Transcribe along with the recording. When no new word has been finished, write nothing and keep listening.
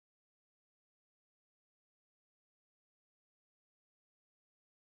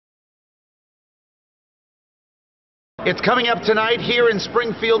It's coming up tonight here in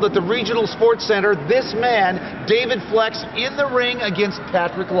Springfield at the Regional Sports Center. This man, David Flex, in the ring against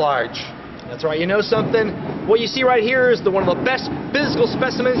Patrick Large. That's right. You know something? What you see right here is one of the best physical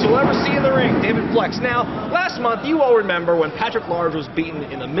specimens you'll ever see in the ring, David Flex. Now, last month, you all remember when Patrick Large was beaten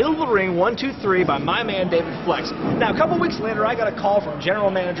in the middle of the ring, 1-2-3, by my man, David Flex. Now, a couple weeks later, I got a call from General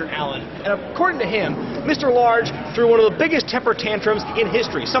Manager Allen, and according to him, Mr. Large threw one of the biggest temper tantrums in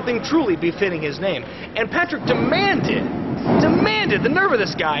history, something truly befitting his name. And Patrick demanded, the nerve of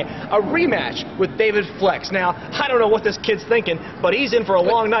this guy, a rematch with David Flex. Now, I don't know what this kid's thinking, but he's in for a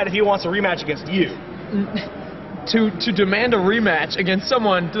long night if he wants a rematch against you. To demand a rematch against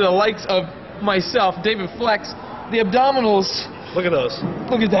someone to the likes of myself, David Flex, the abdominals. Look at those.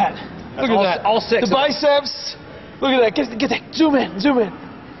 Look at that. Look at that. All six. The biceps. Look at that. Get that. Zoom in. Zoom in.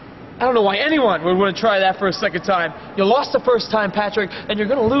 I don't know why anyone would want to try that for a second time. You lost the first time, Patrick, and you're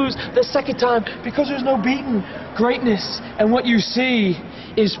going to lose the second time because there's no beating greatness. And what you see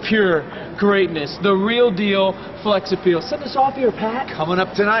is pure greatness. The real deal Flex appeal. Send us off here, Pat. Coming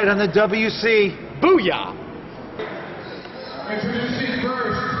up tonight on the WC. Booyah! Introducing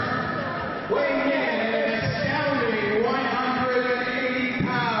first, weighing in an astounding 180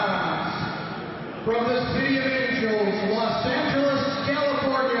 pounds, from the City of Angels, Los Angeles,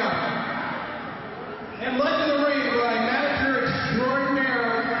 California, and led to the ring by manager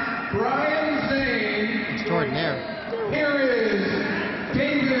extraordinaire Brian Zane. Extraordinaire. Here is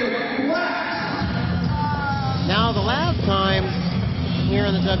David Flex. Now, the last time here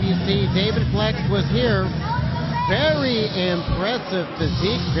in the WC, David Flex was here. Very impressive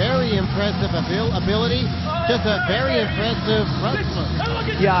physique, very impressive ability, just a very impressive wrestler.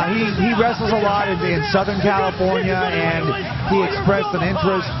 Yeah, he wrestles a lot in Southern California, and he expressed an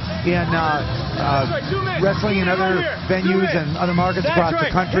interest in wrestling in other venues and other markets across the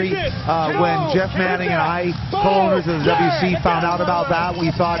country. When Jeff Manning and I, co-owners of the WC, found out about that,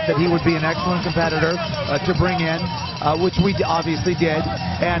 we thought that he would be an excellent competitor to bring in, which we obviously did.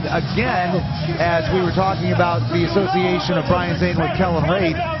 And again, as we were talking about the association of Brian Zane with Kellen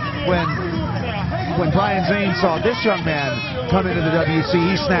Raid, when Brian Zane saw this young man come into the WC,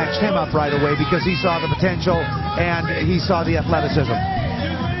 he snatched him up right away because he saw the potential and he saw the athleticism.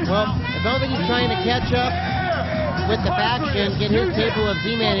 Well, if only he's trying to catch up with the faction, get his table of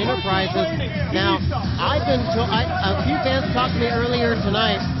Z-Man Enterprises. Now, I've been told, a few fans talked to me earlier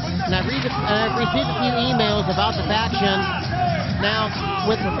tonight, and I've received a few emails about the faction. Now,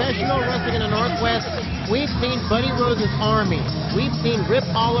 with professional wrestling in the Northwest, we've seen Buddy Rose's Army, we've seen Rip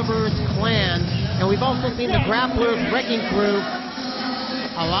Oliver's Clan, and we've also seen the Grapplers Wrecking Crew.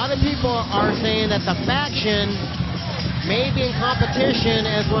 A lot of people are saying that the faction may be in competition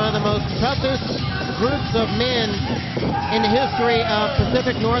as one of the most toughest groups of men in the history of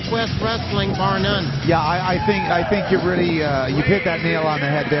Pacific Northwest wrestling, bar none. Yeah, I think you really you've hit that nail on the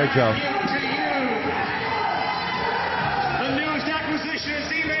head there, Joe. The newest acquisition is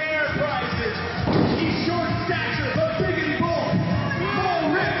Z-Man Enterprises. He's short stature, but big and bull.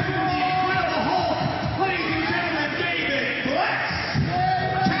 Full ripped from the Incredible Hulk. Ladies and gentlemen, David Flex.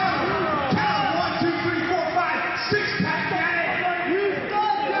 Count 1, 2, 3, 4, 5, 6 pack.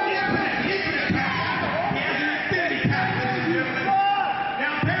 Infinite pack. He has an infinity pack, ladies and gentlemen.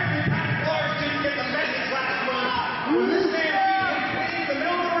 Now, apparently, Patrick Large didn't get the message last month. When this man beat him in the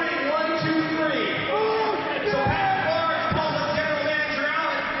middle of the ring, 1, 2, 3. So Patrick Large called up General Manager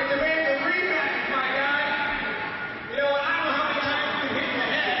Allen and demanded a rematch, my guy. You know, I don't know how many times you hit in the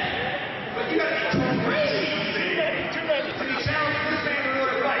head, but you gotta be crazy to be challenging this man to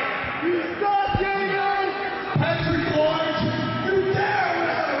really fight. You stop, David! Patrick Large, you dare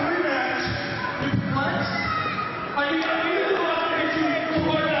without a rematch with Flex? I mean, you know how to hit you to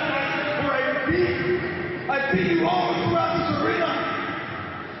learn that where I beat you. I beat you all throughout this arena.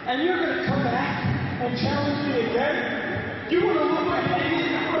 And you're gonna come back and challenge me again? You wanna look like an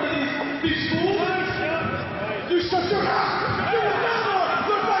idiot in front of these fools? You shut your mouth! You will never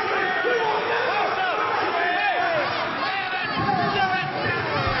look like me! You will never!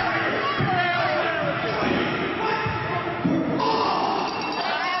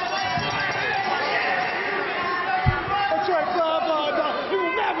 That's right, blah, blah, blah. You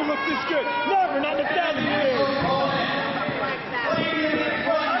will never look this good. Never, not in 1,000 years.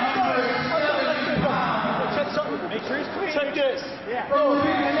 Make sure he's clean. Check this. Yeah.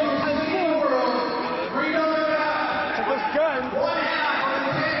 This gun. One half of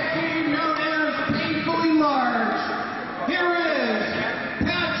the tag team known as Painfully Large. Here is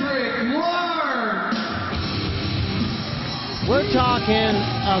Patrick Large. We're talking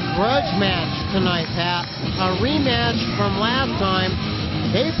a grudge match tonight, Pat. A rematch from last time.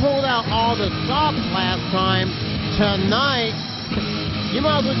 They pulled out all the stops last time. tonight, you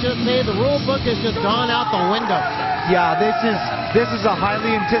might as well just say the rule book has just gone out the window. Yeah, this is a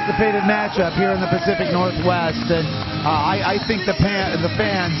highly anticipated matchup here in the Pacific Northwest, and I think the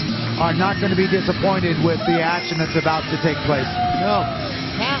fans are not going to be disappointed with the action that's about to take place. No,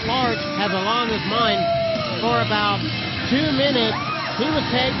 Pat Large has a lot on his mind. For about 2 minutes, he was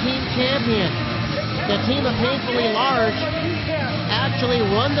tag team champion. The team of Painfully Large actually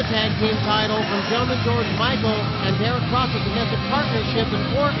won the tag team title from Gentleman George Michael and Derek Cross's domestic partnership in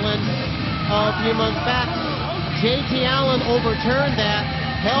Portland a few months back. JT Allen overturned that,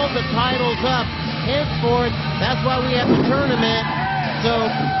 held the titles up. Henceforth, that's why we have the tournament. So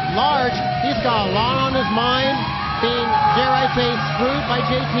Large, he's got a lot on his mind, being, dare I say, screwed by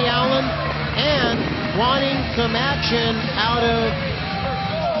JT Allen, and wanting some action out of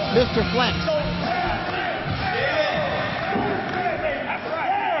Mr. Flex.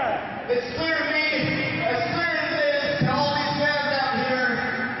 It's clear to me, as clear as it is to all these fans out here,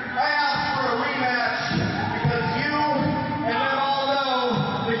 I asked for a rematch because you and them all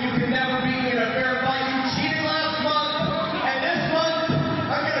know that you can never beat me in a fair fight. You cheated last month, and this month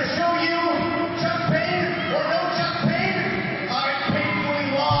I'm going to show you Chuck Payne or no Chuck Payne. I'm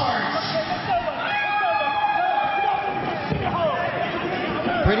Painfully Large.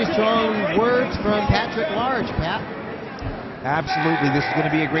 Pretty strong words from Patrick Large, Pat. Absolutely, this is going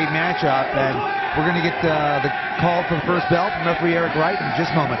to be a great matchup, and we're going to get the call for the first bell from referee Eric Wright in just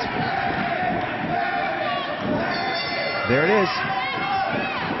moments. There it is.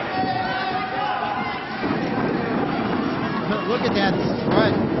 Look at that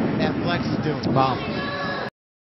strut that Flex is doing. Wow.